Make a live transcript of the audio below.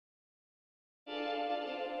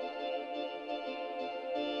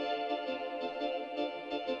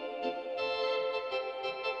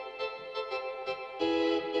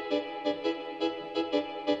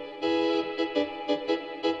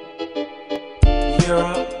you're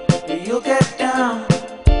up, you'll get down.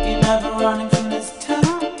 You're never running from this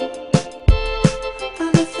town.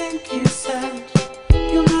 And I think you said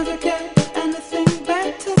you'll never get anything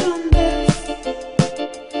better than this,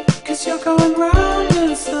 'cause you're going round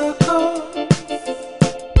in circles,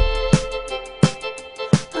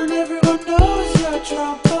 and everyone knows your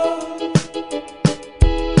trouble,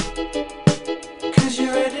 'cause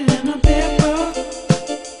you're written in a big book.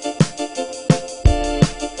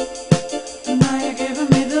 And now you're giving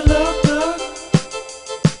me the look.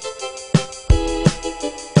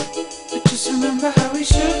 But just remember how we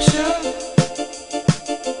shook.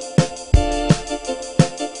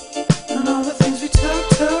 And all the things we took.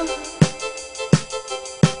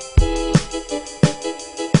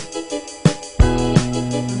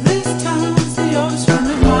 This town's the oldest friend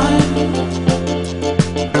of mine.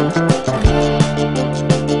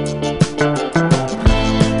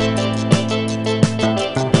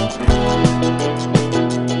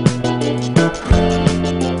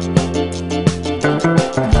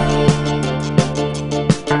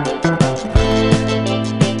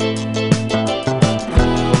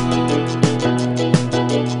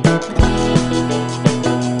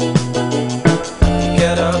 We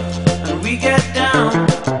get up and we get down.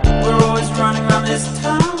 We're always running around this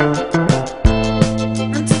town.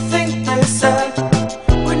 And to think they said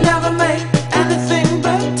we'd never make anything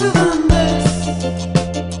better than this,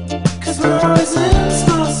 'cause we're always in